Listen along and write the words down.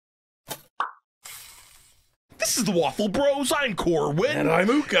This is the Waffle Bros. I'm Corwin. And I'm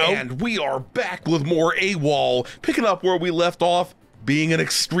Uko. And we are back with more A.W.O.L, picking up where we left off, being an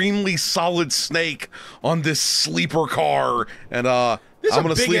extremely solid snake on this sleeper car. And I'm going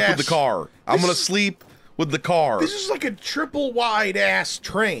to sleep with the car. I'm going to sleep with the car. This is like a triple wide ass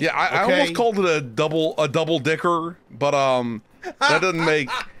train. Yeah, I almost called it a double dicker, but that doesn't make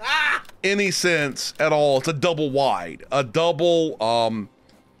any sense at all. It's a double wide. A double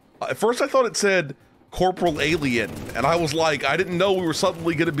at first I thought it said Corporal Alien, and I was like, I didn't know we were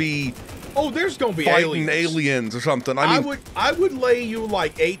suddenly going to be there's going to be fighting aliens or something. I would lay you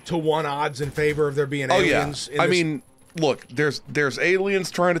like 8-to-1 odds in favor of there being aliens. Yeah. I mean, look, there's aliens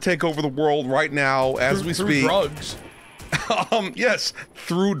trying to take over the world right now as we speak. Through drugs. Yes,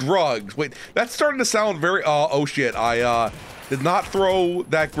 through drugs. Wait, that's starting to sound very oh shit. I did not throw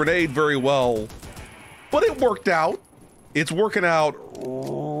that grenade very well, but it worked out. It's working out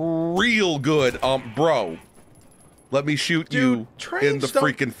real good. Bro, let me shoot you in the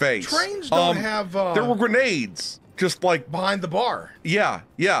freaking face. Trains don't have there were grenades just like behind the bar. Yeah.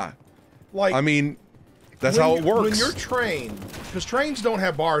 Like, I mean, that's how it works. When your train, because trains don't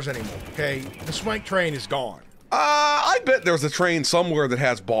have bars anymore, okay? The Swank train is gone. I bet there's a train somewhere that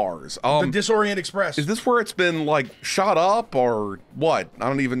has bars. The Disorient Express. Is this where it's been, like, shot up or what? I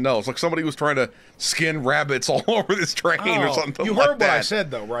don't even know. It's like somebody was trying to skin rabbits all over this train or something you like heard what I said,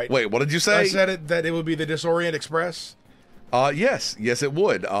 though, right? Wait, what did you say? I said that it would be the Disorient Express. Yes, it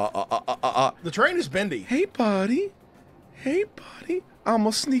would. The train is bendy. Hey, buddy. I'm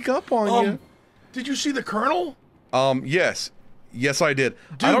gonna sneak up on you. Did you see the Colonel? Yes, I did.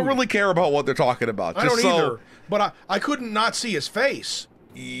 Dude, I don't really care about what they're talking about. I don't either. But I couldn't not see his face.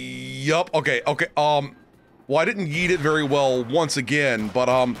 Yup. Okay. Well, I didn't yeet it very well once again, but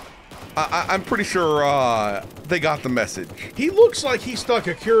I'm pretty sure they got the message. He looks like he stuck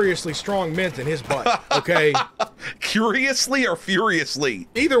a curiously strong mint in his butt. Okay. Curiously or furiously?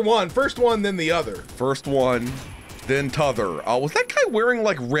 Either one. First one, then the other. First one, then t'other. Was that guy wearing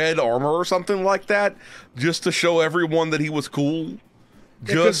like red armor or something like that, just to show everyone that he was cool?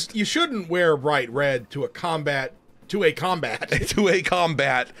 Because you shouldn't wear bright red to a combat, to a combat,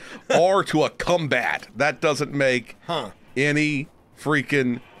 or to a combat. That doesn't make any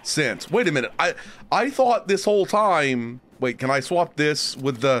freaking sense. Wait a minute. I thought this whole time. Wait, can I swap this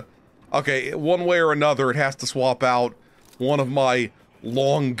with the? Okay, one way or another, it has to swap out one of my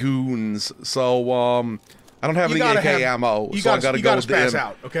long goons. So I don't have any AK ammo, so I gotta go with them.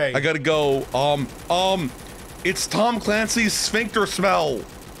 Out, okay. I gotta go. It's Tom Clancy's sphincter smell.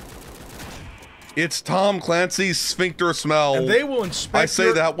 It's Tom Clancy's sphincter smell. And they will inspect. I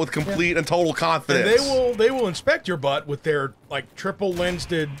say that with complete and total confidence. And they will inspect your butt with their like triple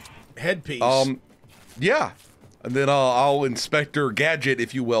lensed headpiece. Yeah. And then I'll Inspector Gadget,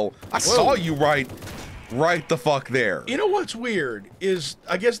 if you will. I saw you right the fuck there. You know what's weird is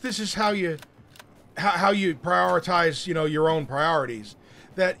I guess this is how you prioritize, your own priorities.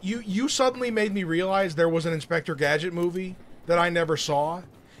 That you suddenly made me realize there was an Inspector Gadget movie that I never saw.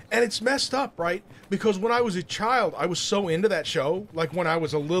 And it's messed up, right? Because when I was a child, I was so into that show. Like when I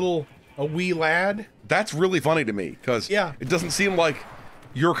was a wee lad. That's really funny to me, because it doesn't seem like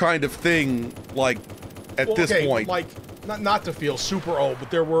your kind of thing, like, at this point. Like, not to feel super old,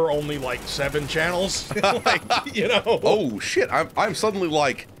 but there were only like 7 channels. Like, Oh, shit. I'm suddenly,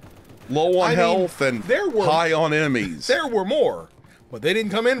 like, low on health and high on enemies. There were more. But they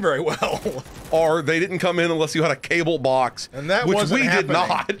didn't come in very well. Or they didn't come in unless you had a cable box, and that which wasn't we happening. did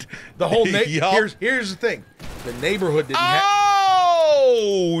not. The whole here's the thing: the neighborhood didn't.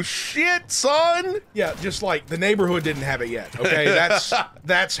 Oh shit, son! Yeah, just like the neighborhood didn't have it yet. Okay,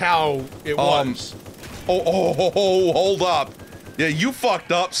 that's how it was. Hold up! Yeah, you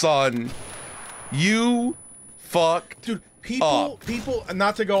fucked up, son. You fucked, dude. People.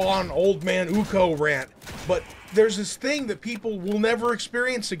 Not to go on old man Uko rant, but there's this thing that people will never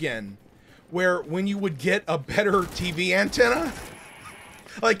experience again, where when you would get a better TV antenna,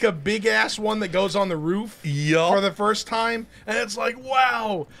 like a big ass one that goes on the roof for the first time, and it's like,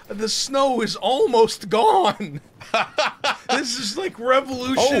 wow, the snow is almost gone. This is like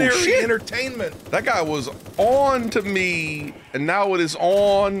revolutionary entertainment. That guy was on to me, and now it is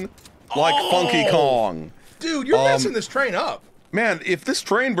on like Funky Kong. Dude, you're messing this train up. Man, if this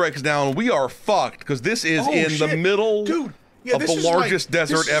train breaks down, we are fucked, because this is in the middle of the largest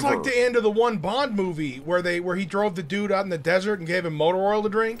desert ever. This is like the end of the one Bond movie where he drove the dude out in the desert and gave him motor oil to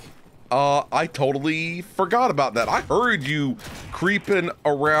drink. I totally forgot about that. I heard you creeping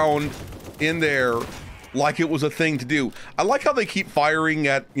around in there like it was a thing to do. I like how they keep firing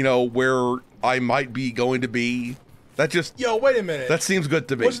at, where I might be going to be. That just... Yo, wait a minute. That seems good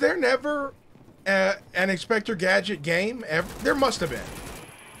to me. Was there never an Inspector Gadget game ever? There must have been.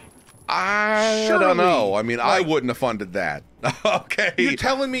 I don't know. I mean, like, I wouldn't have funded that. Okay. You're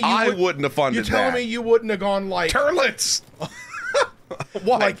telling me I wouldn't have funded that. You're telling me you wouldn't have gone like... Turlets!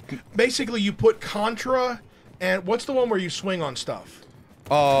 What? Like, basically you put Contra, and what's the one where you swing on stuff?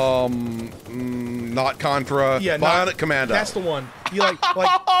 Not Contra. Yeah, Bionic Commando. That's the one. You like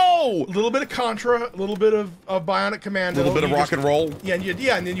a little bit of Contra, a little bit of Bionic Commando, a little bit of rock and roll.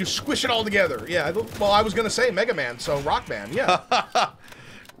 Yeah, and then you squish it all together. Yeah. Well, I was gonna say Mega Man, so Rock Band. Yeah.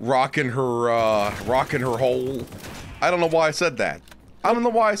 rocking her hole. I don't know why I said that.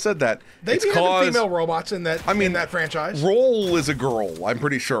 They be having female robots in that. In that franchise. Roll is a girl, I'm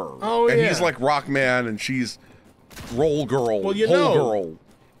pretty sure. Oh, and yeah. he's like Rockman, and she's Roll Girl. Well, Girl.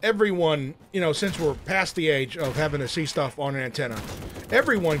 Everyone, since we're past the age of having to see stuff on an antenna,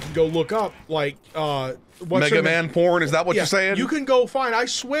 everyone can go look up like Mega Man porn. Is that what you're saying? You can go find. I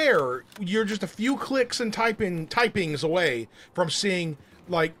swear, you're just a few clicks and typings away from seeing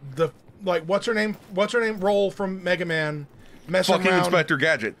what's her name? Roll from Mega Man. Fucking around. Inspector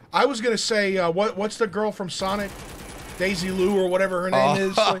Gadget. I was gonna say, what's the girl from Sonic? Daisy Lou or whatever her name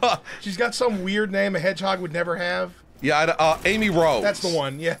is. Like, she's got some weird name a hedgehog would never have. Yeah, Amy Rose. That's the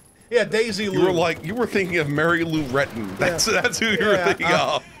one. Yeah, Daisy Lou. You were thinking of Mary Lou Retton. That's who you were thinking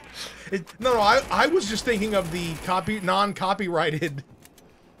of. No, I was just thinking of the non-copyrighted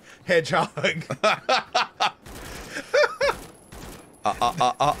hedgehog.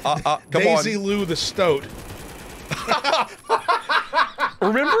 Daisy Lou the Stoat.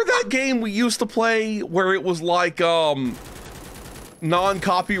 Remember that game we used to play where it was like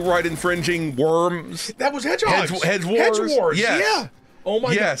non-copyright infringing worms? That was Hedgehogs. Hedge Wars? Hedge Wars, yes. Yeah. Oh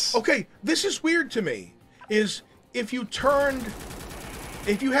my God. Okay, this is weird to me. Is if you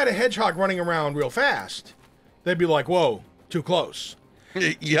had a hedgehog running around real fast, they'd be like, whoa, too close.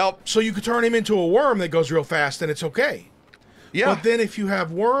 Yep. So you could turn him into a worm that goes real fast and it's okay. Yeah. But then if you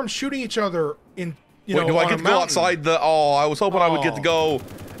have worms shooting each other in... Wait, do I get to go outside the... Oh, I was hoping I would get to go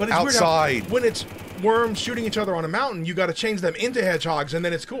outside. When it's worms shooting each other on a mountain, you got to change them into hedgehogs, and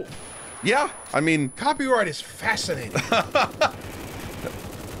then it's cool. Yeah, I mean... Copyright is fascinating.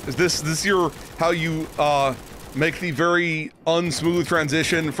 Is this how you make the very unsmooth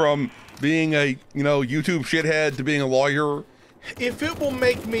transition from being a, YouTube shithead to being a lawyer? If it will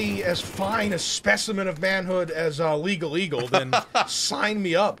make me as fine a specimen of manhood as Legal Eagle, then sign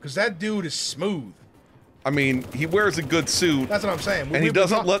me up, because that dude is smooth. I mean, he wears a good suit. That's what I'm saying. And he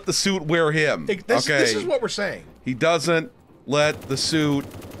doesn't let the suit wear him. This is what we're saying. He doesn't let the suit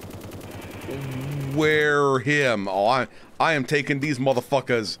wear him. Oh, I am taking these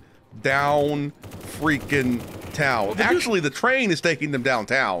motherfuckers down freaking town. Well, actually, the train is taking them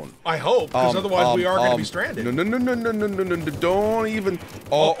downtown. I hope, because otherwise we are going to be stranded. No, don't even...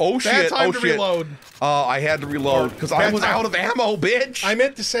 Oh shit, bad time to reload. I had to reload, because I was out of ammo, bitch! I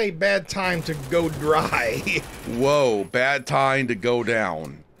meant to say bad time to go dry. Whoa, bad time to go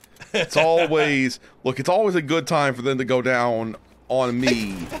down. It's always... Look, it's always a good time for them to go down on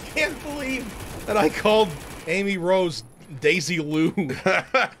me. I can't believe that I called Amy Rose Daisy Lou.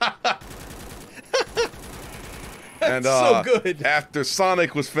 And so good. After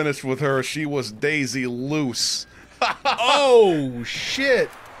Sonic was finished with her, she was Daisy Loose. Oh shit!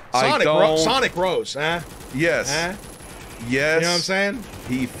 Sonic Rose, huh? Yes. Huh? Yes. You know what I'm saying?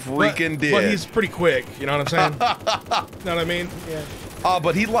 He freaking did. But he's pretty quick. You know what I'm saying? Know what I mean? Yeah.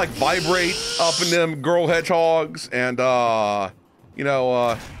 But he'd like vibrate up in them girl hedgehogs, and he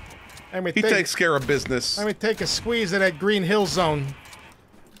takes care of business. Let me take a squeeze of that Green Hill Zone.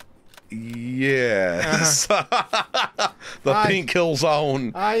 Yes. The Pink Hill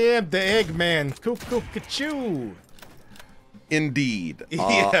Zone. I am the Eggman. Cuckoo-ca-choo. Indeed.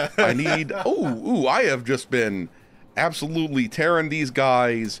 Yeah. I need... I have just been absolutely tearing these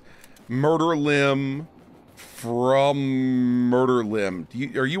guys murder limb from murder limb.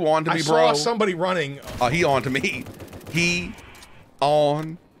 Are you on to me, bro? I saw somebody running. He on to me. He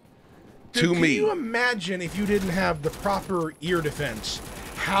on to me. Can you imagine if you didn't have the proper ear defense?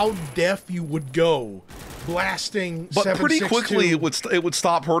 How deaf you would go, blasting. But pretty quickly it would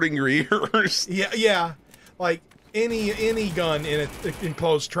stop hurting your ears. Yeah, like any gun in an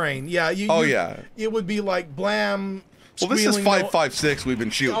enclosed train. Yeah, it would be like blam. Well, this is 5.56 we've been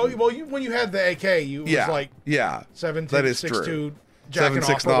shooting. Oh well, when you had the AK, it was like 7.62 jacking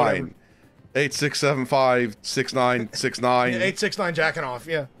off or whatever. 8675 6969. 869 jacking off.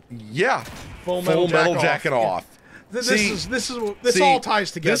 Yeah. Yeah. Full metal jacking off. This all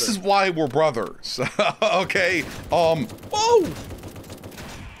ties together. This is why we're brothers. Okay. Whoa.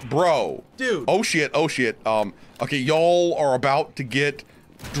 Bro. Dude. Oh shit. Okay, y'all are about to get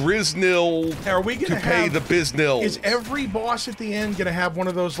Driznil Are we gonna to pay have, the biznil. Is every boss at the end gonna have one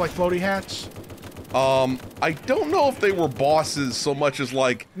of those like floaty hats? I don't know if they were bosses so much as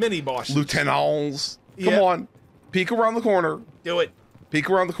like Mini bosses. lieutenants. Come Yep. on, peek around the corner. Do it. Peek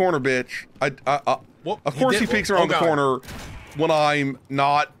around the corner, bitch. Well, of course he peeks around the corner when I'm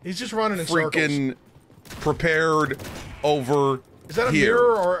not He's just running in freaking circles. prepared over Is that a here.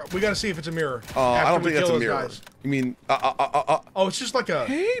 mirror, or we gotta see if it's a mirror? I don't think that's a those mirror. guys? You mean, Oh, it's just like a.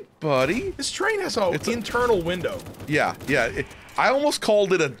 hey, buddy. This train has an internal window. Yeah. I almost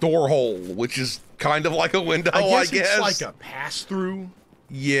called it a door hole, which is kind of like a window, I guess. It's like a pass-through.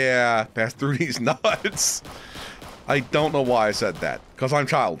 Yeah, pass through these nuts. I don't know why I said that. Because I'm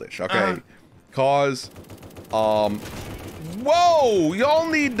childish, okay? Because, whoa! Y'all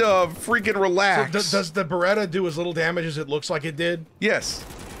need to freaking relax. So does the Beretta do as little damage as it looks like it did? Yes.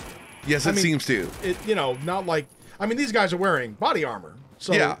 Yes, it seems to. Not like... I mean, these guys are wearing body armor,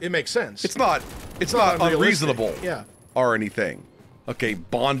 so Yeah. it makes sense. It's not unreasonable. Yeah. Or anything. Okay,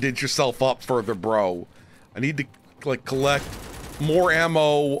 bondage yourself up further, bro. I need to, like, collect more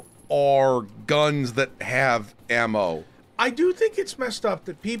ammo or guns that have ammo. I do think it's messed up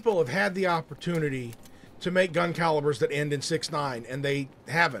that people have had the opportunity to make gun calibers that end in 6.9, and they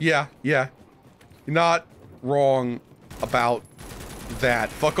haven't. Yeah. You're not wrong about that.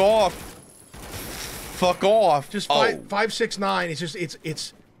 Fuck off. Fuck off. Just 5.6.9.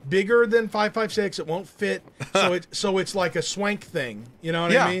 It's bigger than 5.56. It won't fit. So it's like a swank thing. You know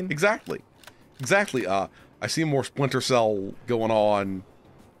what I mean? Exactly. I see more Splinter Cell going on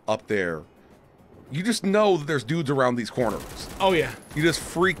up there. You just know that there's dudes around these corners. Oh yeah. You just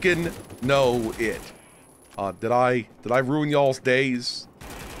freaking know it. Did I ruin y'all's days?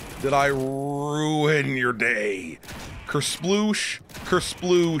 Did I ruin your day? Kersploosh,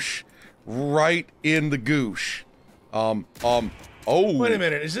 right in the goosh. Oh. Wait a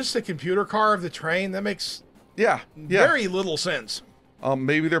minute. Is this the computer car of the train? That makes Yeah. very little sense.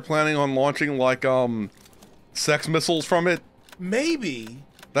 Maybe they're planning on launching like sex missiles from it. Maybe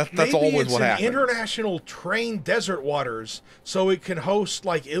That's always what happens. International train desert waters, so it can host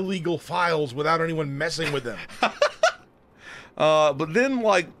like illegal files without anyone messing with them. But then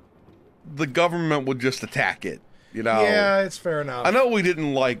like the government would just attack it, you know. Yeah, it's fair enough. I know we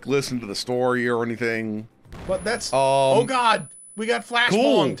didn't like listen to the story or anything. But that's oh god, we got flash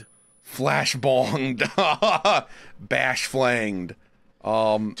bonged. Flash bonged. Bash flanged.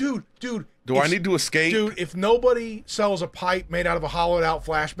 Dude. Do I need to escape? Dude, if nobody sells a pipe made out of a hollowed out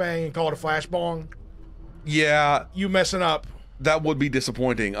flashbang and call it a flash bong, yeah, you messing up. That would be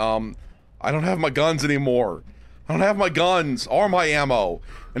disappointing. I don't have my guns anymore. I don't have my guns or my ammo.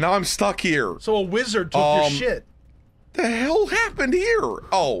 And now I'm stuck here. So a wizard took your shit. The hell happened here?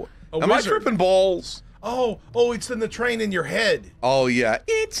 Oh, am wizard. I tripping balls? Oh, it's in the train in your head. Oh yeah,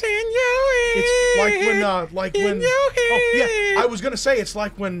 it's in your head. It's like when in your head. Oh yeah, I was gonna say it's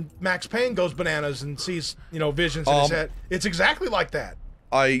like when Max Payne goes bananas and sees visions in his head. It's exactly like that.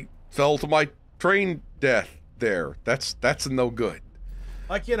 I fell to my train death there. That's a no good.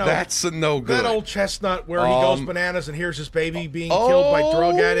 Like that's a no good. That old chestnut where he goes bananas and hears his baby being killed by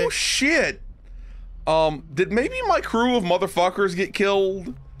drug addicts. Oh shit. Did maybe my crew of motherfuckers get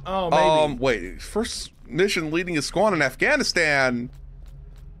killed? Oh, maybe. Wait, first mission leading a squad in Afghanistan.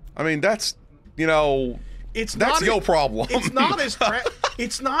 I mean, that's that's your problem. It's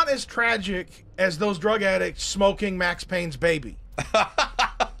not as tragic as those drug addicts smoking Max Payne's baby.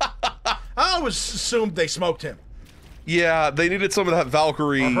 I always assumed they smoked him. Yeah, they needed some of that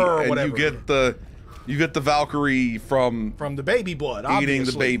Valkyrie, or her, or and whatever. you get the Valkyrie from the baby blood. Eating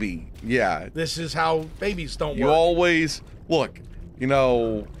obviously. the baby. Yeah, this is how babies don't you work. always look.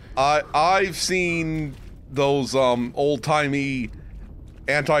 I've seen those old-timey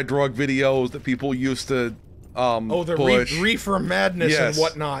anti-drug videos that people used to the push, reefer madness and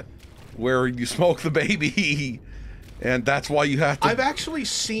whatnot, where you smoke the baby, and that's why you have to. I've actually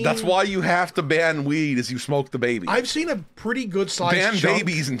seen. That's why you have to ban weed, is you smoke the baby. I've seen a pretty good sized ban chunk.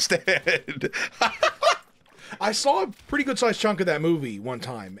 babies instead. I saw a pretty good sized chunk of that movie one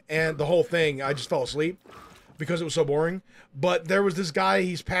time, and the whole thing, I just fell asleep because it was so boring. But there was this guy,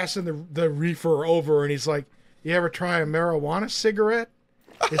 he's passing the reefer over, and he's like, "You ever try a marijuana cigarette?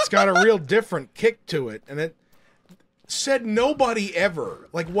 It's got a real different kick to it." And it said nobody ever.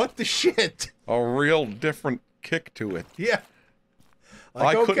 Like, what the shit? A real different kick to it. Yeah.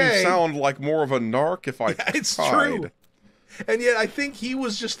 Like, I couldn't sound like more of a narc if I tried. It's true. And yet I think he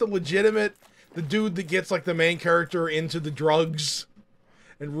was just the dude that gets like the main character into the drugs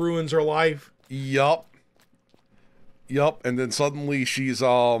and ruins her life. Yup. And then suddenly she's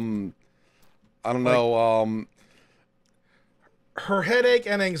I don't know, her headache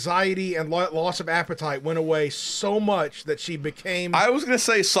and anxiety and loss of appetite went away so much that she became... I was going to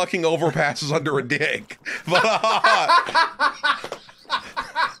say sucking overpasses under a dick. But,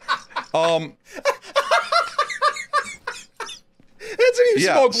 That's when you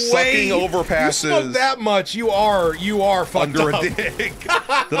smoke way... sucking overpasses. You smoke that much, you are fucked under up. a dick.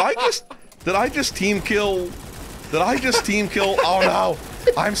 Did I just team kill? Did I just team kill? Oh no.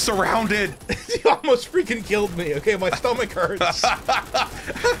 I'm surrounded. You almost freaking killed me. Okay, my stomach hurts.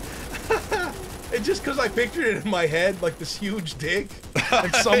 And just because I pictured it in my head, like this huge dick,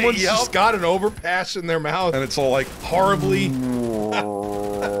 and someone's just got an overpass in their mouth. And it's all like... horribly...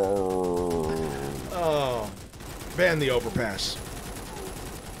 Oh. Ban the overpass.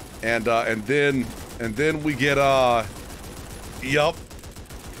 And then we get, yup.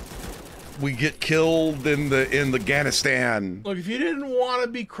 We get killed in the Afghanistan. Look, if you didn't want to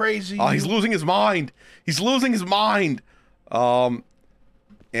be crazy... He's losing his mind. He's losing his mind. I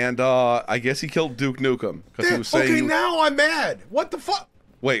guess he killed Duke Nukem because he was saying. Okay, now I'm mad. What the fuck?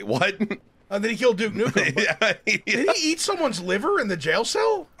 Wait, what? Then he killed Duke Nukem. Yeah. Did he eat someone's liver in the jail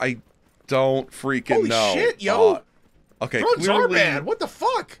cell? I don't freaking know. Holy shit, yo! Okay, drugs are bad. What the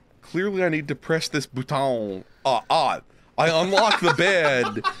fuck? Clearly, I need to press this button. I unlock the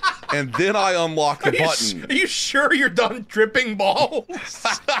bed, and then I unlock the button. Are you sure you're done tripping balls?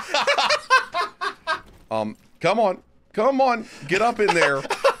 Come on, get up in there.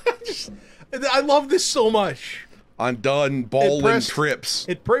 I love this so much. I'm done balling trips.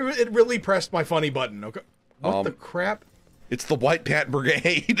 It really pressed my funny button. Okay. What the crap? It's the White Pant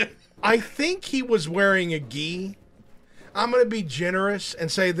Brigade. I think he was wearing a gi. I'm gonna be generous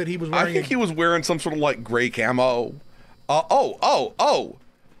and say that he was wearing. I think he was wearing some sort of like gray camo. Oh!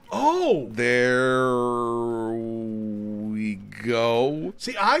 There we go.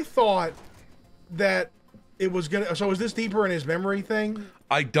 See, I thought that it was gonna. So is this deeper in his memory thing?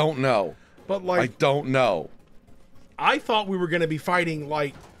 I don't know. But like, I don't know. I thought we were gonna be fighting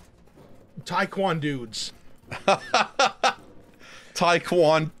like Taekwondo dudes.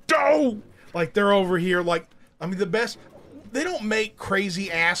 Taekwondo! Like they're over here. Like, I mean, the best. They don't make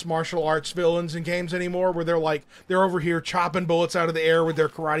crazy ass martial arts villains in games anymore, where they're over here chopping bullets out of the air with their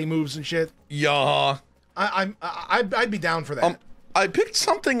karate moves and shit. Yeah. I'd be down for that. I picked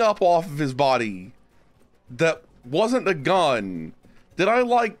something up off of his body that wasn't a gun. Did I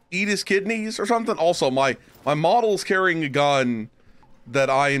like eat his kidneys or something? Also, my model's carrying a gun that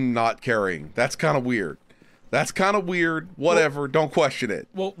I'm not carrying. That's kind of weird. Whatever. Don't question it.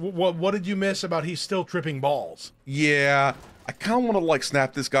 Well, what did you miss about he's still tripping balls? Yeah. I kind of want to like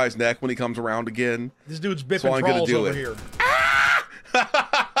snap this guy's neck when he comes around again. This dude's bipping trolls over here.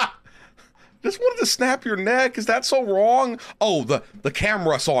 Just wanted to snap your neck. Is that so wrong? Oh, the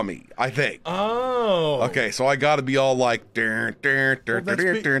camera saw me, I think. Oh. Okay, so I got to be all like... Well,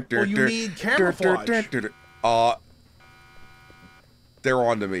 you need camouflage. They're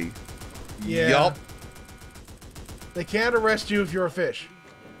on to me. Yeah. Yup. They can't arrest you if you're a fish.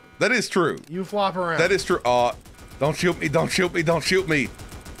 That is true. You flop around. That is true. Don't shoot me. Don't shoot me. Don't shoot me.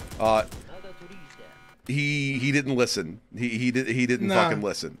 He didn't listen. He didn't fucking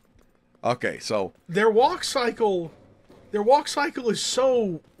listen. Okay, so their walk cycle is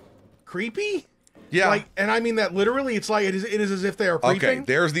so creepy. Yeah. Like, and I mean that literally. It's like it is as if they are creeping. Okay,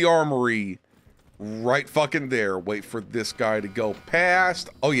 there's the armory. Right fucking there. Wait for this guy to go past.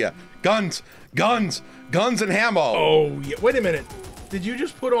 Oh yeah. Guns and ammo. Oh yeah. Wait a minute. Did you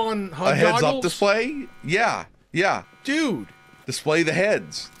just put on HUD a heads goggles? up display? Yeah. Dude. Display the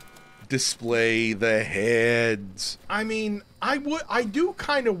heads. I mean, I do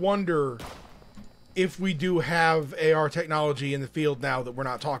kind of wonder if we do have AR technology in the field now that we're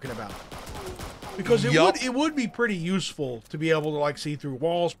not talking about. Because it would be pretty useful to be able to like see through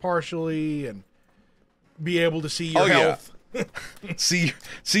walls partially and be able to see your health. Yeah. see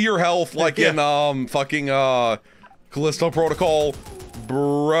your health like in fucking Callisto Protocol,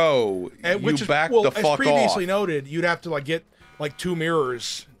 bro. Which you back the fuck off. As previously noted, you'd have to like get like 2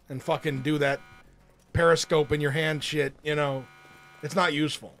 mirrors and fucking do that periscope in your hand shit. You know, it's not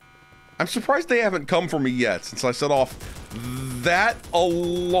useful. I'm surprised they haven't come for me yet since I set off that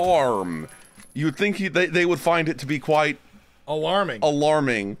alarm. You would think they would find it to be quite alarming.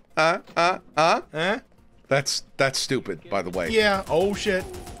 That's stupid, by the way. Yeah. Oh shit.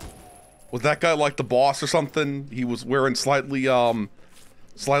 Was that guy like the boss or something? He was wearing slightly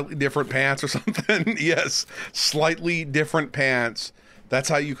different pants or something. Yes, slightly different pants. That's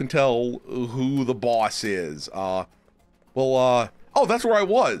how you can tell who the boss is. Oh, that's where I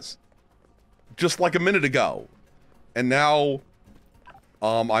was just like a minute ago, and now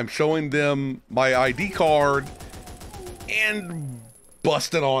I'm showing them my ID card, and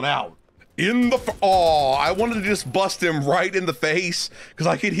busting on out. Oh, I wanted to just bust him right in the face because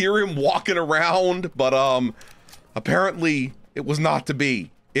I could hear him walking around, but apparently it was not to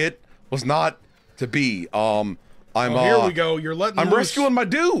be. It was not to be. Here we go. You're letting I'm loose. rescuing my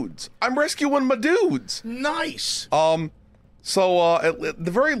dudes. I'm rescuing my dudes. Nice. So at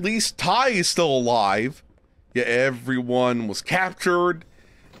the very least, Ty is still alive. Yeah, everyone was captured,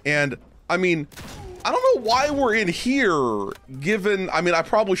 and I mean, I don't know why we're in here. Given, I mean, I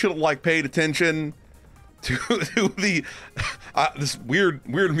probably should have like paid attention to the this weird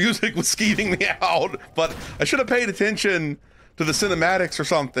music was skeeving me out, but I should have paid attention to the cinematics or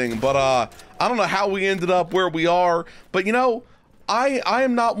something. But I don't know how we ended up where we are. But you know, I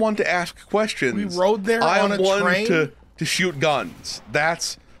am not one to ask questions. We rode there on a train. I am one to shoot guns.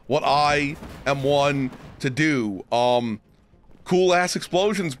 That's what I am one to do. Cool ass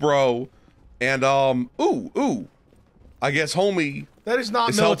explosions, bro. And ooh, I guess homie, that is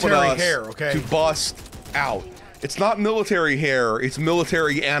not helping military us hair, okay? to bust out. It's not military hair. It's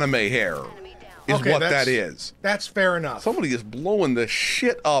military anime hair. Is okay, what that is. That's fair enough. Somebody is blowing the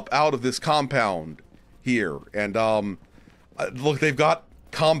shit up out of this compound here, and look, they've got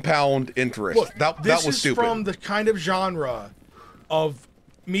compound interest. Look, that was this is stupid. from the kind of genre of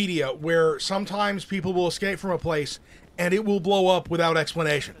media where sometimes people will escape from a place and it will blow up without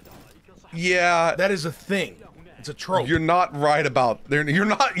explanation. Yeah, that is a thing. It's a trope. You're not right about there. You're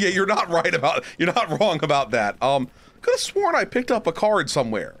not. Yeah, you're not right about. You're not wrong about that. Could have sworn I picked up a card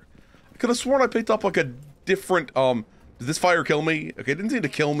somewhere. Could have sworn I picked up like a different. Did this fire kill me? Okay, it didn't seem to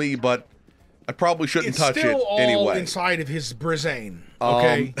kill me, but I probably shouldn't touch it all anyway. Inside of his brisane.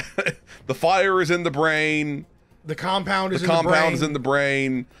 Okay. The fire is in the brain. The compound is in the brain. The compound is in the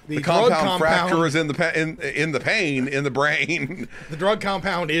brain. The compound fracture is in the pain in the brain. The drug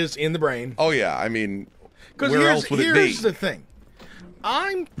compound is in the brain. Oh yeah, I mean, where else would it be? Here's the thing.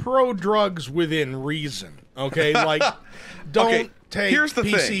 I'm pro drugs within reason. Okay, like don't take here's the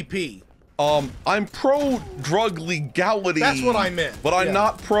PCP. Thing. I'm pro drug legality. That's what I meant. But I'm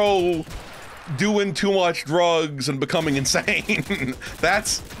not pro doing too much drugs and becoming insane.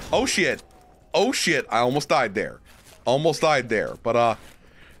 That's oh shit, I almost died there. But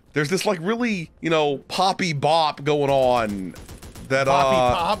there's this like really, you know, poppy bop going on. That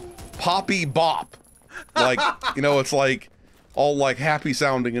poppy bop. Like, you know, it's like all like happy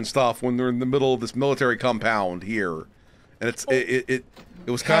sounding and stuff when they're in the middle of this military compound here. And it's it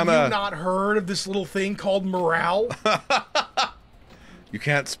was kind of. Have you not heard of this little thing called morale? You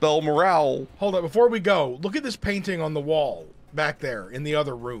can't spell morale. Hold up, before we go, look at this painting on the wall back there in the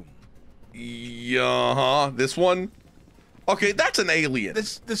other room. Yeah, this one. Okay, that's an alien.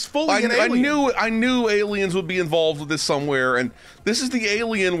 This fully an alien. I knew aliens would be involved with this somewhere, and this is the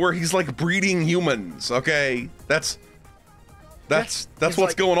alien where he's like breeding humans. Okay, that's what's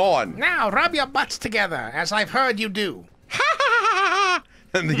like, going on. Now rub your butts together, as I've heard you do.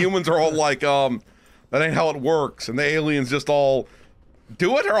 And the humans are all like, that ain't how it works, and the aliens just all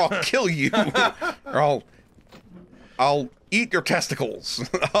do it, or I'll kill you, or I'll eat your testicles.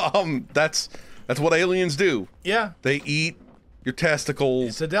 That's what aliens do. Yeah. They eat your testicles.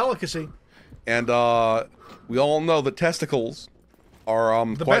 It's a delicacy. And we all know that testicles are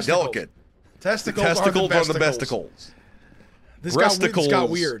quite delicate. Testicles are the besticles. This got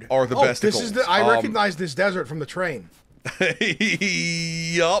weird. Are the besticles. This is I recognize this desert from the train.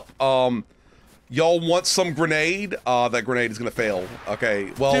 Yup. Y'all want some grenade? That grenade is gonna fail.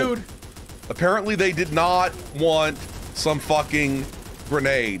 Okay. Well, dude. Apparently they did not want some fucking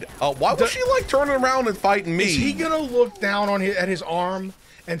grenade. Why was she like turning around and fighting me? Is he gonna look down on at his arm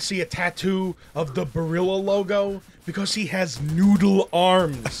and see a tattoo of the Barilla logo because he has noodle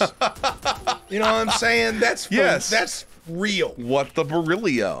arms? You know what I'm saying? That's real. What the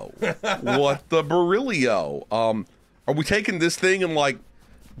Barilio? What the Barilio? Are we taking this thing and like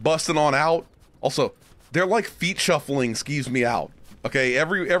busting on out? Also, they're like feet shuffling skeeves me out. Okay,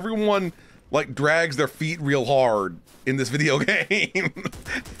 everyone like drags their feet real hard in this video game.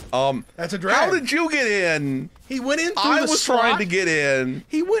 That's a drag. How did you get in? He went in through I the was slot. trying to get in.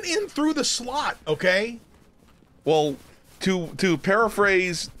 He went in through the slot, okay? Well, to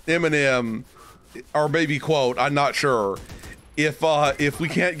paraphrase Eminem, or maybe quote, I'm not sure. If we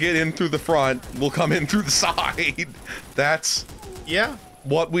can't get in through the front, we'll come in through the side. That's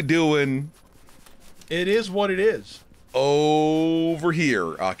what we doing. It is what it is. Over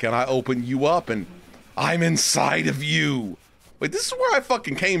here. Can I open you up? And I'm inside of you. Wait, this is where I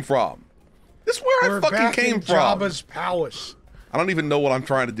fucking came from. This is where I fucking came from. Jabba's palace. I don't even know what I'm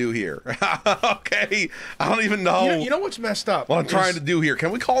trying to do here. Okay, I don't even know. You know what's messed up? What I'm trying to do here.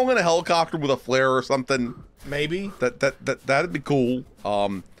 Can we call in a helicopter with a flare or something? Maybe. That'd be cool.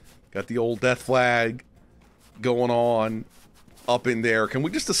 Got the old death flag going on up in there. Can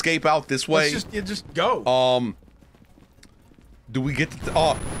we just escape out this way? Let's just go. Do we get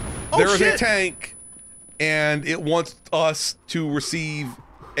to... there's a tank, and it wants us to receive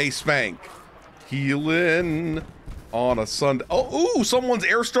a spank. Healing on a Sunday. Oh, ooh, someone's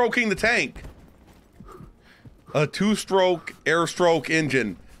air-stroking the tank. A 2-stroke air-stroke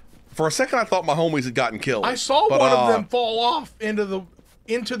engine. For a second, I thought my homies had gotten killed. I saw one of them fall off into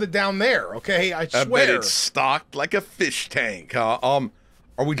the down there. Okay, I swear. I bet it's stocked like a fish tank. Are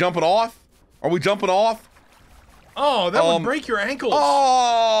we jumping off? Are we jumping off? Oh, that would break your ankles.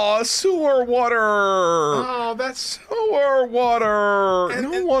 Oh, sewer water. Oh, that's sewer water.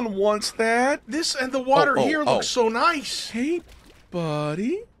 No one wants that. This and the water here looks so nice. Hey,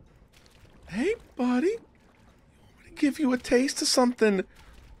 buddy. Hey, buddy. You want me to give you a taste of something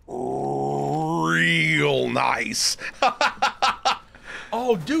real nice?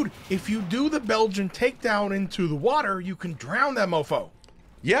 Oh, dude, if you do the Belgian takedown into the water, you can drown that mofo.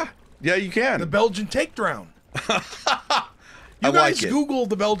 Yeah, you can. The Belgian take drown. You guys Google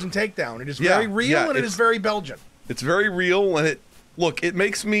the Belgian takedown. It is very real and it is very Belgian. It's very real and it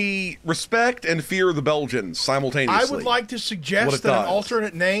makes me respect and fear the Belgians simultaneously. I would like to suggest that an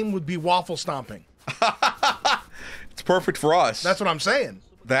alternate name would be waffle stomping. It's perfect for us. That's what I'm saying.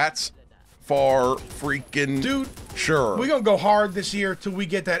 That's for freaking dude. Sure. We're gonna go hard this year till we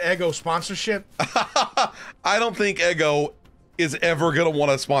get that Ego sponsorship. I don't think Ego is ever gonna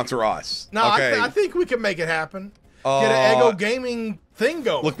want to sponsor us. No, okay? I think we can make it happen. Get an Ego gaming thing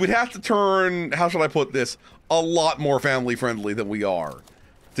going. Look, we'd have to turn, how should I put this, a lot more family friendly than we are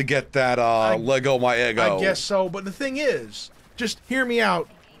to get that Lego My Ego. I guess so, but the thing is, just hear me out,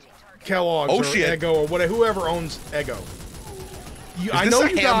 Kellogg's or Ego or whatever, whoever owns Ego. I know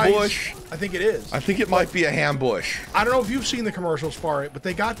you guys. I think it is. I think it might be a ham bush. I don't know if you've seen the commercials for it, but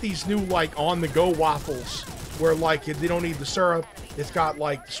they got these new like on-the-go waffles where like they don't need the syrup. It's got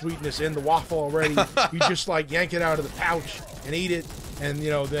like the sweetness in the waffle already. You just like yank it out of the pouch and eat it, and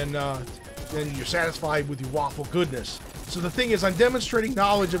you know then you're satisfied with your waffle goodness. So the thing is, I'm demonstrating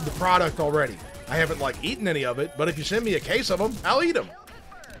knowledge of the product already. I haven't like eaten any of it, but if you send me a case of them, I'll eat them.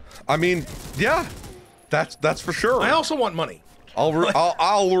 I mean, yeah, that's for sure. I also want money. I'll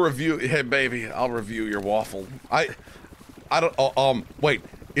review. Hey, baby, I'll review your waffle. I don't. Wait,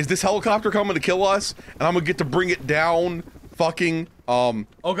 is this helicopter coming to kill us? And I'm gonna get to bring it down? Fucking. Oh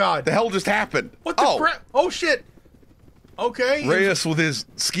God! The hell just happened? What the crap? Oh shit! Okay. Reyes with his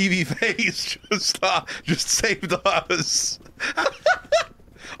skeevy face just saved us.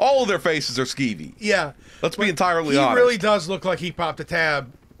 All of their faces are skeevy. Yeah. Let's be entirely honest. He really does look like he popped a tab.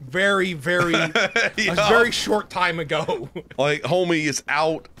 Very, very, a very short time ago. Like, homie is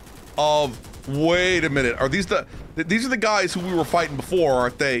out of. Wait a minute. Are these these are the guys who we were fighting before,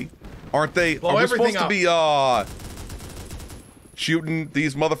 aren't they? Aren't they? Blow are we everything supposed to be shooting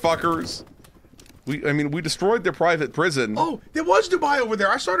these motherfuckers? I mean, we destroyed their private prison. Oh, there was Dubai over there.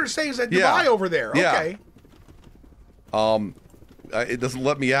 I started to say, is that Dubai over there? Okay. It doesn't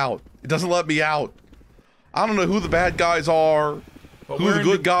let me out. It doesn't let me out. I don't know who the bad guys are. Who the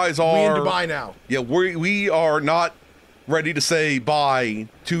good guys are. We in Dubai now. Yeah, we are not ready to say bye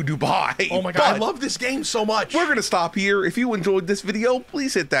to Dubai. Oh my God, I love this game so much. We're going to stop here. If you enjoyed this video,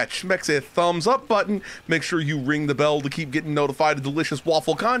 please hit that schmexa thumbs up button. Make sure you ring the bell to keep getting notified of delicious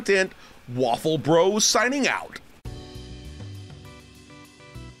waffle content. Waffle Bros signing out.